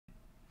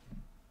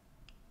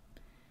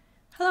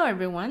Hello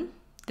everyone,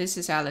 this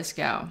is Alice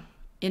Gao.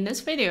 In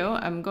this video,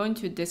 I'm going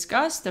to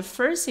discuss the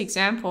first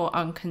example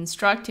on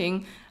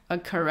constructing a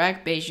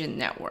correct Bayesian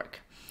network.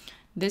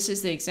 This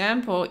is the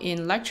example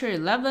in lecture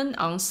 11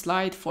 on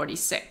slide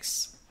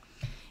 46.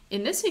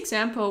 In this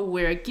example,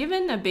 we're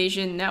given a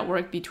Bayesian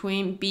network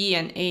between B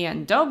and A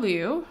and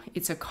W.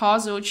 It's a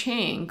causal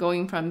chain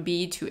going from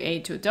B to A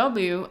to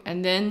W,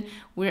 and then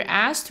we're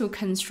asked to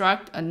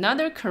construct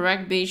another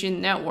correct Bayesian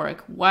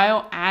network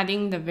while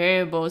adding the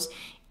variables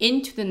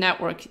into the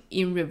network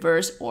in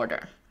reverse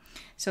order.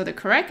 So the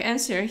correct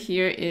answer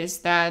here is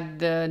that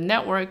the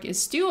network is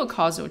still a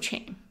causal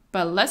chain,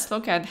 but let's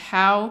look at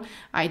how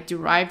I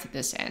derived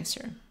this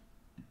answer.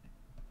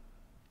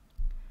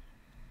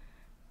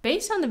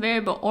 Based on the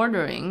variable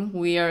ordering,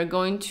 we are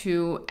going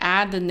to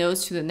add the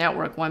nodes to the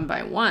network one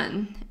by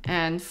one.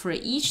 And for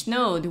each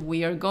node,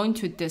 we are going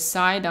to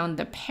decide on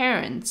the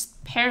parent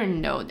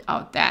node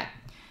of that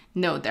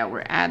node that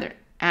we're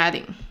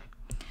adding.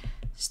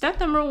 Step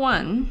number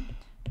one,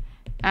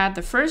 add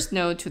the first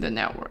node to the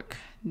network.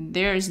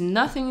 There is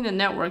nothing in the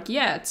network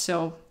yet,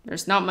 so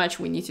there's not much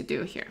we need to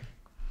do here.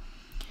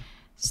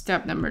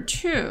 Step number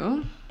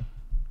two,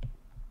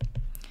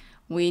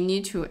 we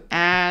need to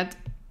add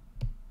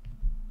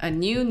a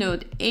new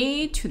node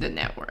A to the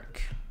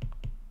network.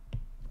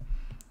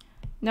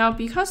 Now,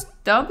 because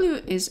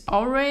W is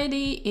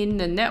already in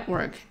the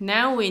network,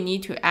 now we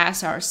need to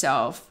ask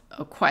ourselves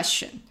a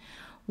question.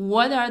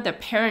 What are the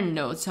parent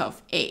nodes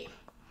of A?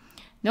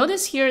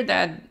 Notice here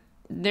that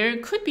there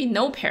could be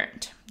no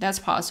parent. That's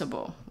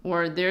possible.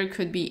 Or there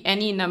could be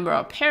any number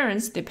of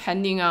parents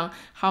depending on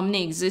how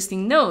many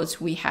existing nodes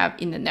we have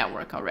in the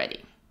network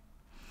already.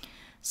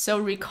 So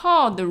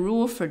recall the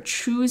rule for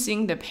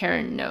choosing the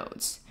parent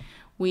nodes.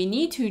 We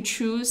need to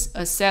choose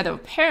a set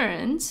of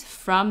parents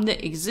from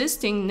the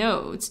existing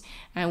nodes,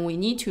 and we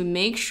need to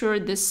make sure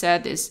this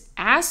set is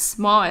as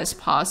small as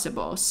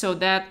possible so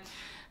that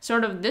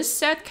this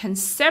set can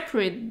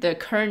separate the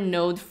current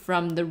node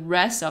from the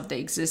rest of the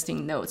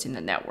existing nodes in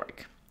the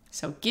network.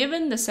 So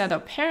given the set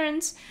of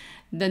parents,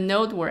 the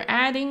node we're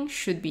adding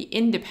should be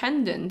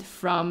independent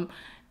from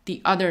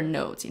the other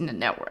nodes in the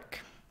network.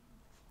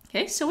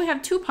 Okay, so we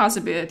have two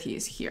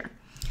possibilities here.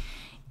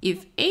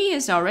 If A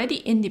is already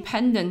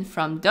independent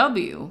from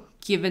W,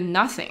 given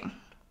nothing,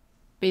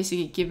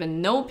 basically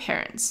given no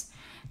parents,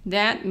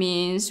 that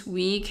means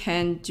we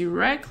can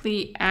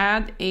directly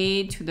add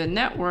A to the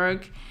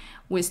network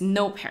with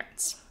no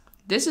parents.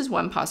 This is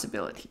one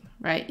possibility,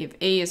 right? If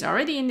A is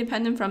already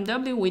independent from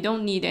W, we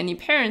don't need any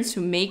parents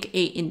to make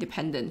A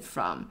independent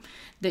from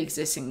the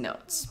existing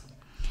nodes.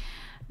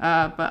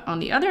 But on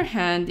the other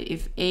hand,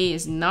 if A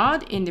is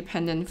not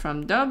independent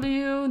from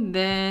W,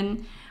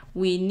 then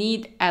we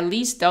need at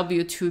least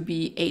W to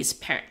be A's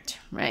parent,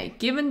 right?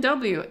 Given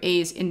W, A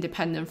is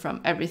independent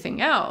from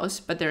everything else,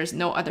 but there's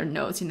no other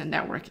nodes in the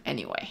network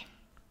anyway.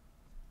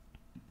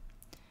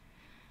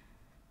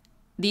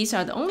 These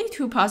are the only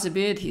two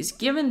possibilities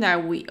given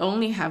that we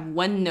only have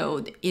one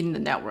node in the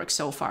network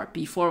so far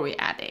before we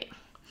add A.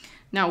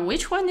 Now,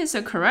 which one is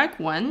the correct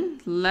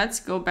one? Let's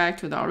go back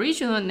to the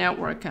original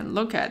network and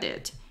look at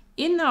it.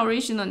 In the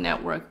original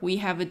network, we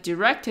have a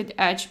directed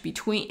edge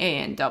between A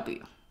and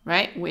W,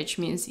 right? Which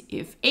means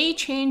if A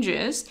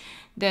changes,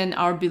 then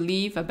our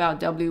belief about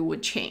W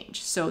would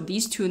change. So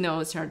these two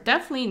nodes are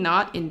definitely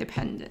not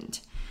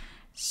independent.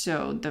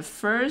 So the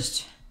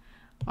first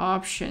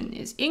option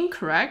is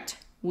incorrect.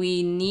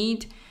 We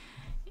need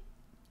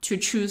to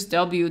choose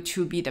W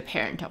to be the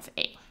parent of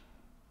A.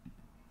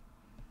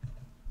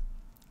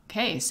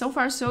 Okay, so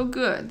far so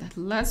good.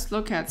 Let's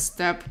look at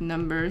step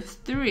number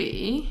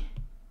 3.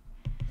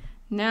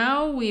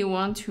 Now we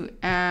want to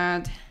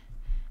add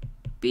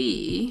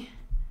B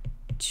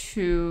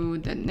to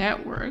the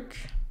network.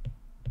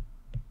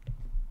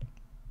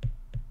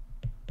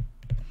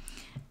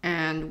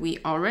 And we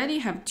already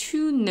have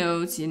two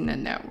nodes in the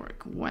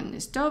network. One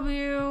is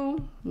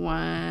W,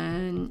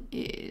 one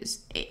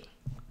is A.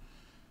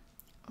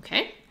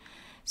 Okay,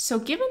 so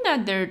given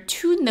that there are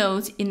two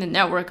nodes in the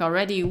network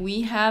already,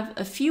 we have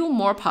a few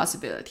more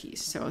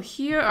possibilities. So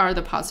here are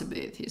the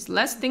possibilities.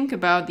 Let's think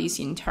about these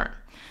in turn.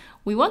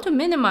 We want to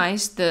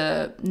minimize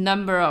the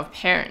number of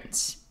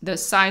parents, the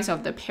size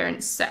of the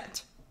parent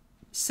set.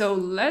 So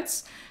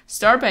let's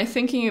start by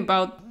thinking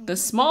about the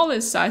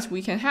smallest size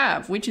we can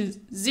have, which is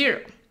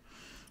 0.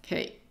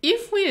 Okay,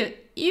 if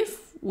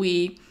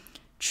we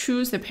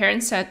choose the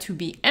parent set to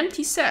be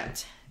empty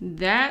set,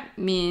 that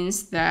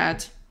means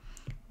that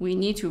we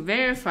need to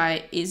verify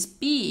is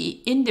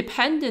B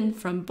independent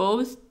from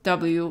both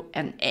W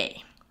and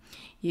A.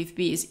 If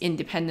B is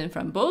independent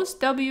from both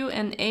W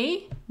and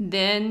A,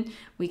 then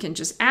we can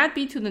just add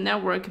B to the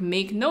network,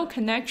 make no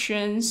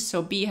connections,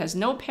 so B has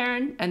no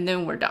parent, and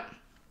then we're done.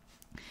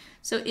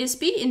 So is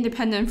B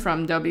independent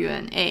from W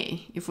and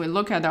A? If we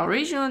look at the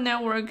original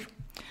network,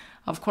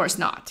 of course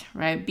not,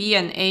 right? B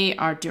and A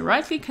are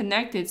directly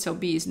connected, so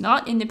B is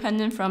not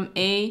independent from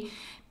A.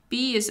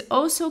 B is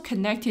also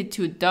connected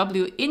to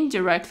W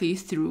indirectly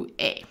through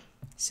A.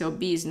 So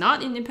B is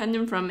not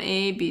independent from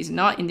A, B is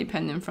not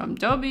independent from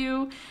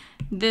W.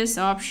 This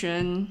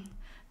option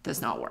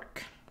does not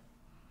work.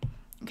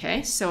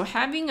 Okay, so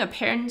having a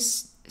parent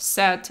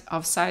set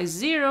of size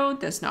 0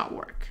 does not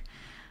work.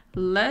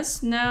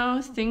 Let's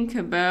now think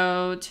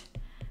about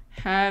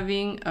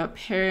having a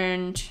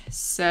parent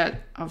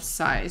set of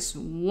size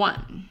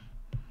 1.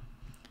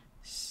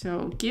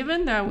 So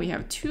given that we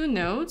have 2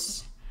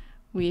 nodes,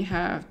 we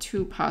have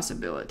 2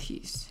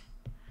 possibilities.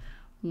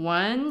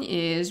 One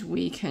is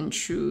we can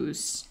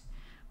choose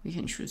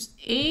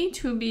A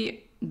to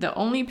be the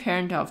only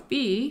parent of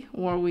B,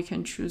 or we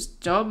can choose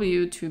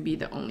W to be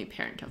the only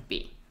parent of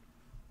B.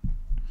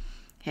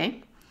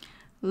 Okay,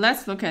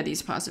 let's look at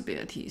these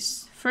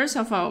possibilities. First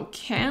of all,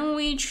 can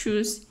we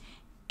choose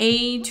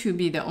A to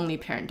be the only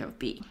parent of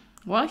B?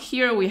 Well,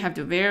 here we have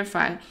to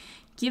verify,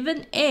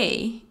 given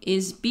A,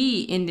 is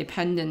B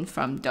independent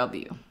from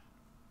W?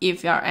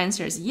 If our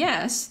answer is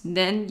yes,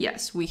 then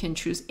yes, we can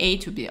choose A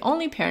to be the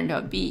only parent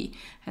of B,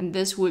 and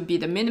this would be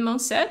the minimum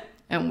set,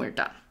 and we're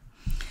done.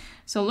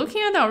 So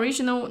looking at the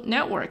original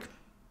network,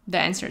 the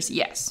answer is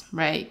yes,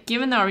 right?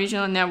 Given the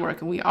original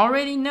network, we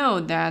already know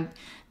that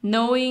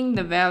knowing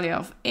the value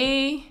of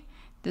A,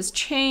 this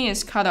chain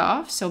is cut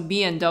off, so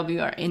B and W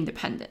are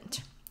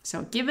independent.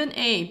 So given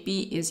A,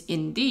 B is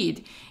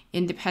indeed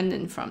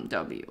independent from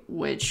W,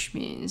 which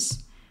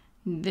means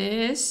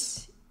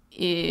this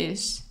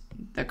is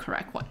the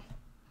correct one,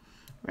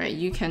 right?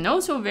 You can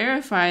also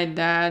verify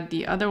that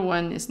the other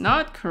one is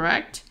not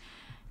correct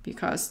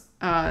because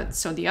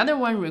so the other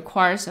one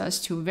requires us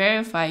to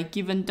verify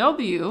given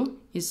W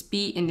is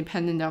B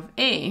independent of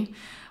A.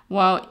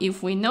 While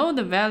if we know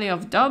the value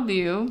of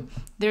W,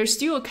 there's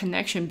still a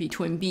connection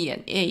between B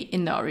and A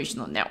in the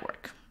original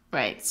network,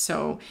 right?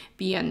 So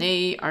B and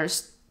A are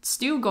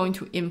still going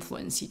to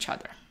influence each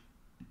other.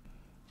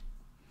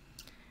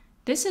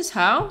 This is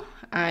how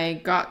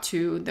I got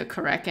to the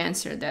correct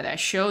answer that I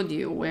showed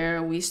you,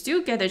 where we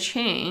still get a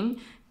chain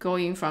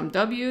going from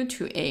W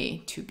to A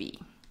to B.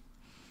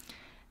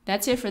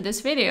 That's it for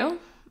this video.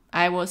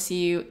 I will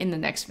see you in the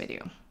next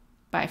video.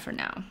 Bye for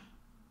now.